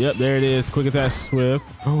 Yep, there it is. Quick attack, Swift.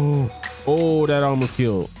 Oh, that almost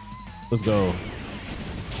killed. Let's go.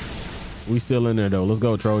 We still in there though. Let's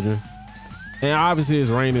go, Trojan. And obviously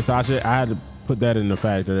it's raining, so I had to put that in the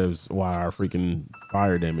fact that it was why our freaking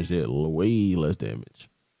fire damage did way less damage.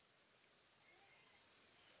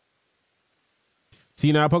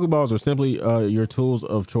 See, now Pokeballs are simply your tools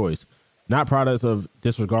of choice, not products of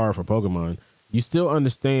disregard for Pokemon. You still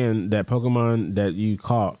understand that Pokemon that you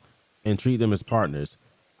caught and treat them as partners.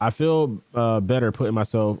 I feel better putting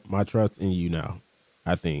my trust in you now,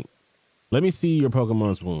 I think. Let me see your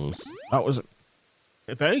Pokemon's wounds.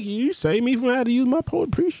 Thank you. You saved me from having to use my poet.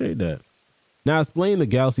 Appreciate that. Now explain the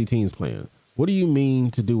Galaxy Teens plan. What do you mean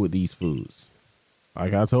to do with these foods?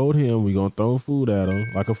 Like I told him, we're going to throw food at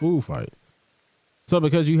him like a food fight. So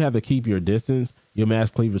because you have to keep your distance, you'll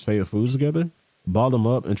mash Kleavor's favorite foods together, ball them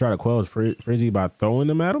up, and try to quell his frenzy by throwing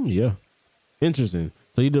them at him? Yeah. Interesting.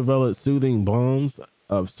 So you develop soothing bombs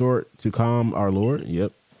of sort to calm our Lord?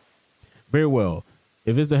 Yep. Very well.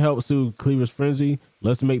 If it's to help soothe Kleavor's frenzy,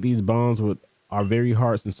 let's make these bonds with our very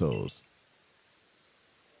hearts and souls.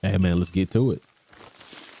 Hey man, let's get to it.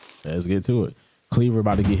 Let's get to it. Kleavor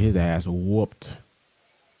about to get his ass whooped.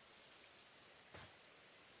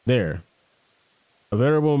 There. A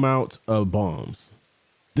veritable amount of bombs.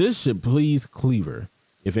 This should please Kleavor,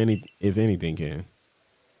 if anything can.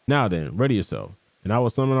 Now then, ready yourself, and I will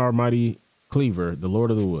summon our mighty Kleavor, the Lord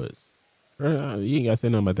of the Woods. You ain't gotta say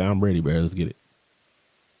nothing about that. I'm ready, bro. Let's get it.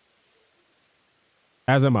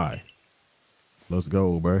 As am I. Let's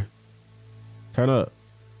go, bro. Turn up.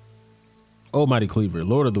 Oh, mighty Kleavor,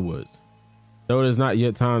 Lord of the Woods. Though it is not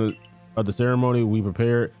yet time of the ceremony, we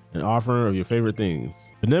prepared an offering of your favorite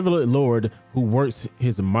things. Benevolent Lord who works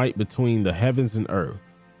his might between the heavens and earth,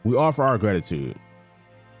 we offer our gratitude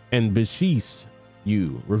and beseech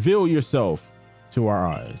you, reveal yourself to our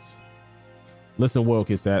eyes. Listen well,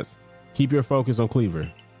 Kidstacz. Keep your focus on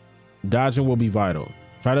Kleavor. Dodging will be vital.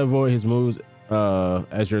 Try to avoid his moves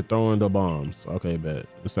as you're throwing the bombs. Okay, bet.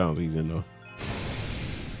 It sounds easy enough.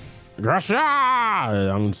 Grasha!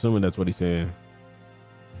 I'm assuming that's what he's saying.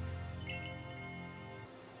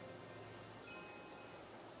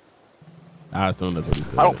 I assume that's what he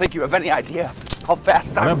said. I don't think you have any idea how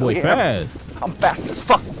fast I am. That boy fast. I'm fast as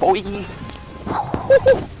fuck, boy.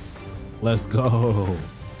 Let's go.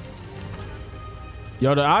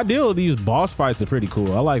 Yo, the idea of these boss fights are pretty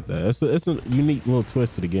cool. I like that. It's a unique little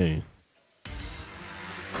twist to the game.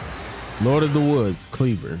 Lord of the Woods,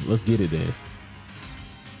 Kleavor. Let's get it then.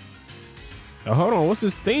 Oh, hold on. What's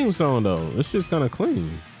this theme song though? It's just kind of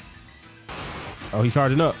clean. Oh, he's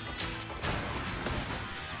charging up.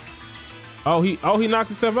 Oh, he knocked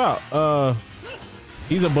himself out.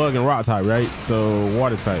 He's a bug and rock type, right? So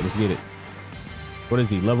water type. Let's get it. What is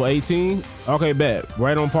he? Level 18? Okay, bet.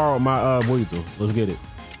 Right on par with my Weasel. Let's get it.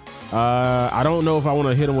 I don't know if I want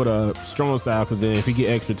to hit him with a strong style, because then if he get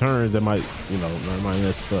extra turns, that might, that might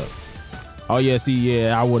mess us up. Oh yeah, see,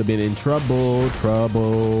 yeah, I would have been in trouble.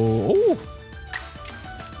 Ooh.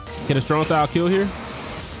 Can a strong style kill here?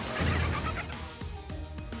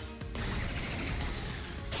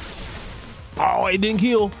 Oh, it didn't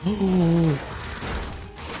kill.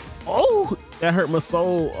 Oh, that hurt my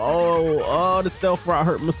soul. Oh, the stealth route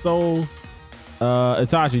hurt my soul.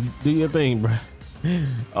 Itachi, do your thing, bro.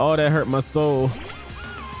 Oh, that hurt my soul.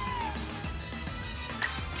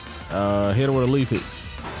 Hit him with a leaf hit.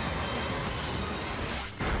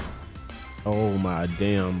 Oh my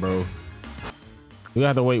damn, bro. We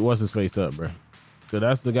have to wait what's his face up, bro. So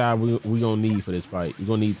that's the guy we gonna need for this fight. We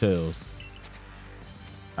gonna need Tails.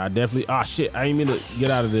 I definitely, shit, I ain't mean to get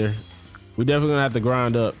out of there. We definitely gonna have to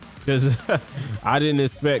grind up because I didn't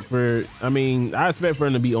expect for. I mean, I expect for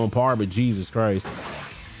him to be on par, but Jesus Christ,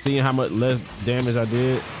 seeing how much less damage I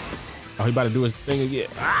did. Oh, he about to do his thing again.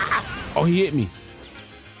 Ah! Oh, he hit me.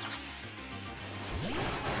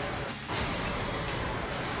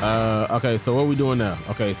 Okay, so what are we doing now?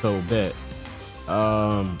 Okay, so bet.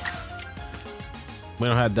 We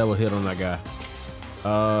don't have double hit on that guy.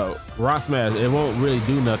 Rock smash, it won't really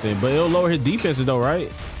do nothing, but it'll lower his defenses though,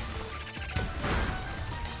 right?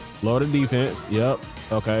 Lower the defense. Yep.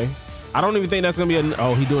 Okay. I don't even think that's gonna be a.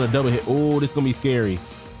 Oh, he doing a double hit. Oh, this is gonna be scary.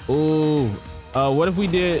 Oh, what if we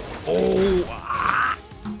did? Oh,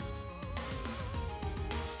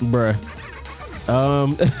 bruh.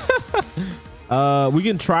 We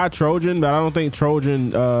can try Trojan, but I don't think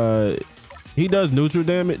Trojan. He does neutral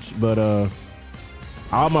damage, but all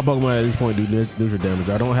my Pokemon at this point do neutral damage.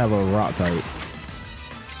 I don't have a rock type.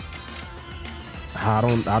 I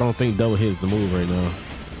don't think double hit is the move right now.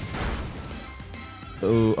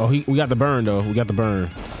 Ooh, oh, we got the burn though. We got the burn,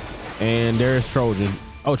 and there's Trojan.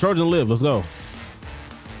 Oh, Trojan live. Let's go.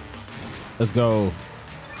 Let's go.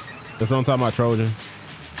 That's what I'm talking about. Trojan.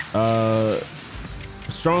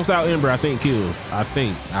 Strong style Ember, I think kills. I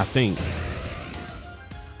think.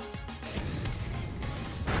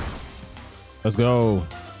 Let's go.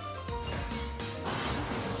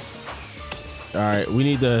 All right, we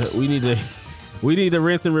need to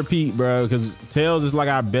rinse and repeat, bro, because Tails is like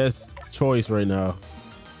our best choice right now.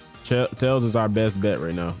 Tails is our best bet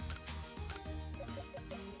right now.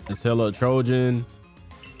 Let's heal up Trojan.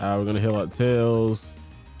 We're gonna heal up Tails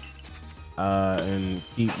and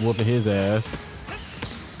keep whooping his ass.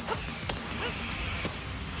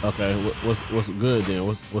 Okay, what's good then?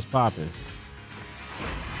 What's popping?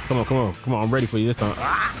 Come on! I'm ready for you this time.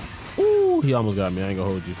 Ah! Ooh, he almost got me. I ain't gonna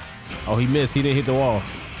hold you. Oh, he missed. He didn't hit the wall.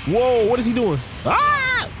 Whoa! What is he doing?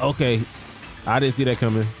 Ah! Okay, I didn't see that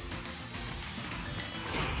coming.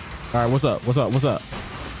 All right, what's up?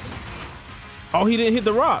 Oh, he didn't hit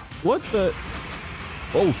the rock. What the?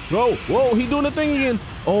 Oh, whoa! He doing the thing again.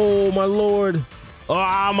 Oh my lord! Oh,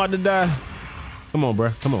 I'm about to die. Come on, bro.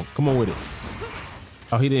 Come on with it.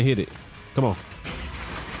 Oh, he didn't hit it. Come on.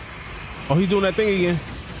 Oh, he's doing that thing again.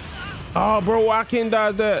 Oh, bro, I can't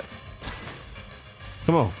dodge that.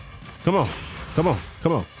 Come on. Got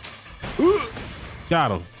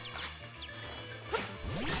him.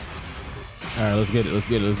 All right, let's get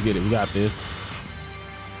it. We got this.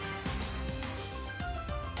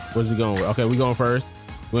 Where's he going with? Okay, we going first.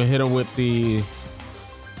 We're gonna hit him with the.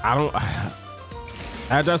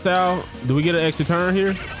 Agile style. Do we get an extra turn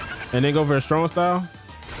here? And then go for a strong style?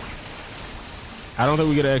 I don't think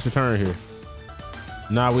we get an extra turn here.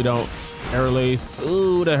 Nah, we don't. Air lace.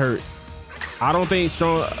 Ooh, that hurts. I don't think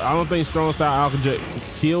strong style Alka Jet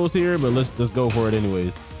kills here, but let's go for it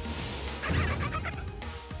anyways.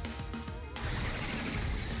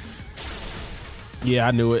 Yeah,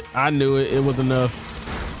 I knew it. It was enough.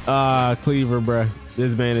 Kleavor, bruh.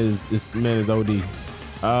 This man is OD.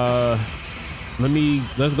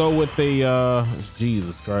 Let's go with the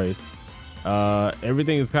Jesus Christ.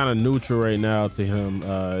 Everything is kind of neutral right now to him.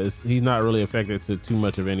 He's not really affected to too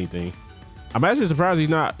much of anything. I'm actually surprised he's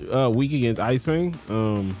not weak against Ice Fang.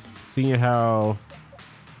 Seeing how,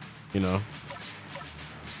 he's a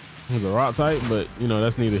rock type, but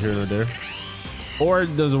that's neither here nor there. Or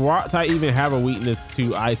does rock type even have a weakness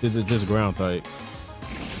to ice? Is it just ground type?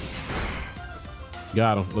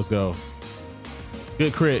 Got him. Let's go.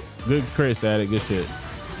 Good crit Static. Good shit.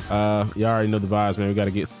 You already know the vibes, man. We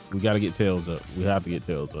gotta get Tails up. We have to get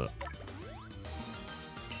Tails up.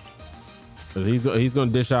 But he's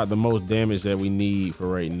gonna dish out the most damage that we need for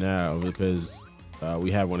right now because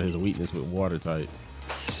we have one of his weakness with water types.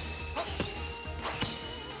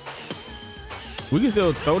 We can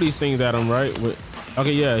still throw these things at him, right?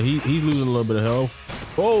 Okay, yeah, he's losing a little bit of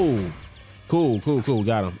health. Oh, cool.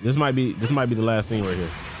 Got him. This might be the last thing right here.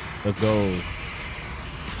 Let's go.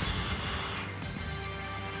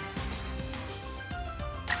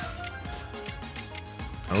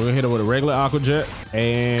 I'm gonna hit him with a regular Aqua Jet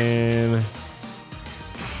and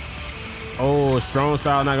strong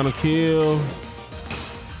style not gonna kill.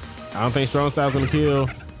 I don't think strong style's gonna kill.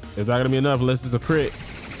 It's not gonna be enough unless it's a crit.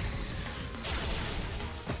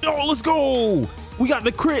 Oh, let's go. We got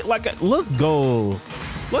the crit. Let's go.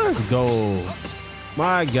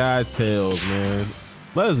 My guy Tails, man.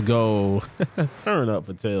 Let's go. Turn up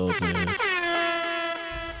for Tails, man.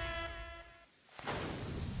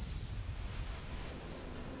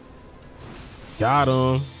 Got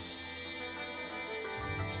him.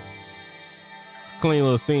 Clean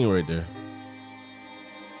little scene right there.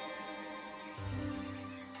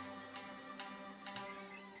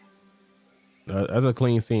 That's a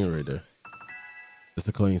clean scene right there. It's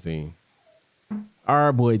a clean scene.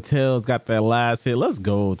 Our boy Tails got that last hit. Let's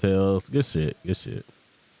go, Tails. Good shit. Good shit.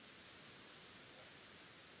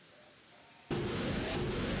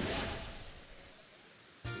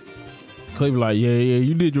 Kleavor like, yeah,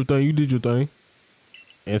 you did your thing. You did your thing.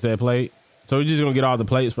 And said plate. So you're just gonna get all the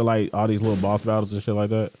plates for like all these little boss battles and shit like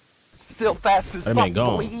that? Still fast as That fuck, man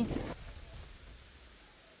gone.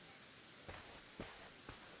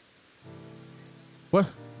 boy.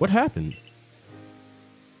 What happened?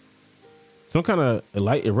 Some kind of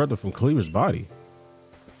light erupted from Kleavor's body.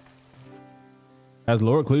 Has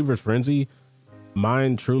Lord Kleavor's frenzy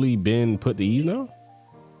mind truly been put to ease now?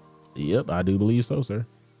 Yep, I do believe so, sir.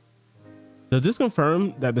 Does this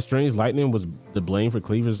confirm that the strange lightning was the blame for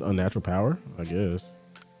Kleavor's unnatural power? I guess.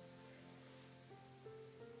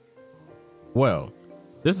 Well,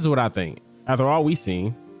 this is what I think. After all we've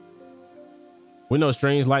seen, we know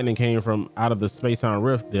strange lightning came from out of the space-time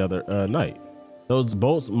rift the other night. Those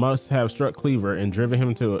bolts must have struck Kleavor and driven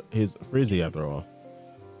him to his frenzy after all.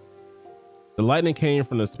 The lightning came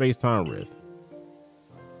from the space-time rift.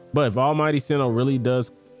 But if Almighty Sinnoh really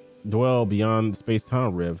does dwell beyond the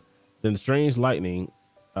space-time rift, then strange lightning,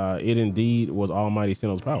 it indeed was Almighty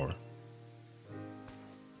Sinnoh's power.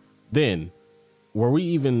 Then, were we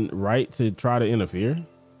even right to try to interfere?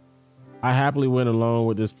 I happily went along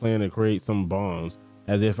with this plan to create some bonds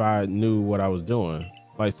as if I knew what I was doing.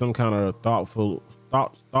 Like some kind of thoughtless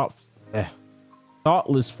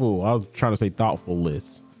fool. I was trying to say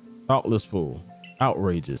thoughtful-less. Thoughtless fool.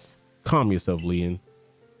 Outrageous. Calm yourself, Leon.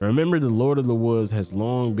 Remember, the Lord of the Woods has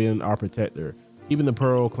long been our protector, keeping the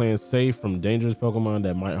Pearl clan safe from dangerous Pokemon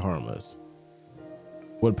that might harm us.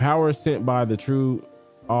 Would power sent by the true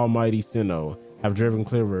Almighty Sinnoh have driven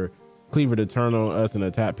Kleavor to turn on us and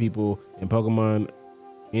attack people and Pokemon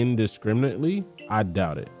indiscriminately? I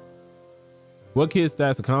doubt it. What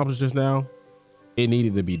Kidstacz accomplished just now, it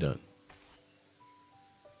needed to be done.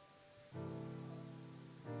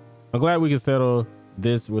 I'm glad we can settle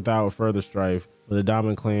this without further strife with the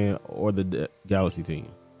Diamond Clan or the Galaxy team.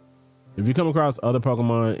 If you come across other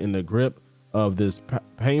Pokemon in the grip of this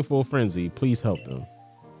painful frenzy, please help them.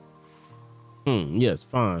 Yes,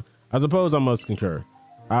 fine. I suppose I must concur.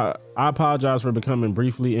 I apologize for becoming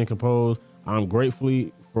briefly incomposed. I'm grateful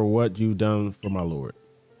for what you've done for my lord.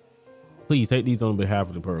 Please take these on behalf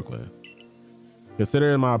of the Pearl Clan.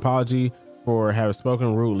 Consider my apology for having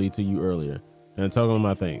spoken rudely to you earlier, and a token of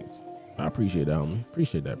my thanks. I appreciate that, homie.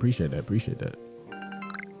 Appreciate that.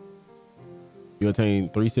 You attain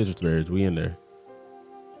 3 citrus berries. We in there.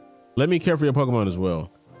 Let me care for your Pokemon as well,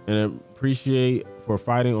 and appreciate for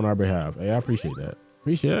fighting on our behalf. Hey, I appreciate that.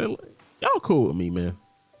 Appreciate it. Y'all cool with me, man.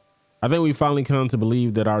 I think we finally come to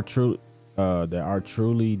believe that I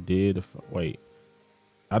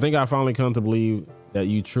finally come to believe that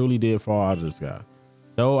you truly did fall out of the sky.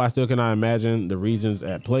 Though I still cannot imagine the reasons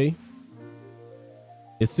at play.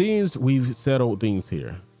 It seems we've settled things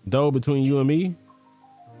here. Though between you and me,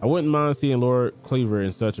 I wouldn't mind seeing Lord Kleavor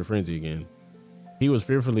in such a frenzy again. He was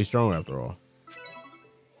fearfully strong after all.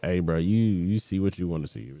 Hey, bro, you see what you want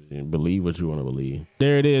to see and believe what you want to believe.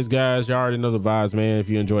 There it is, guys. Y'all already know the vibes, man. If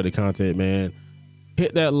you enjoyed the content, man,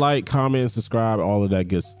 hit that like, comment, subscribe, all of that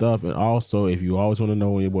good stuff. And also, if you always want to know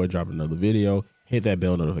when your boy drop another video, hit that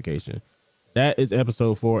bell notification. That is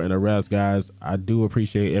episode 4 and the rest, guys. I do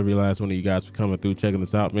appreciate every last one of you guys for coming through, checking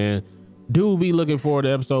this out, man. Do be looking forward to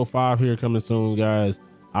episode 5 here coming soon, guys.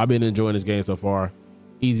 I've been enjoying this game so far.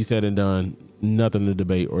 Easy said and done. Nothing to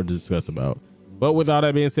debate or discuss about. But with all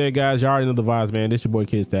that being said, guys, y'all already know the vibes, man. This your boy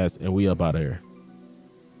Kidstacz, and we up out of here.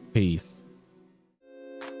 Peace.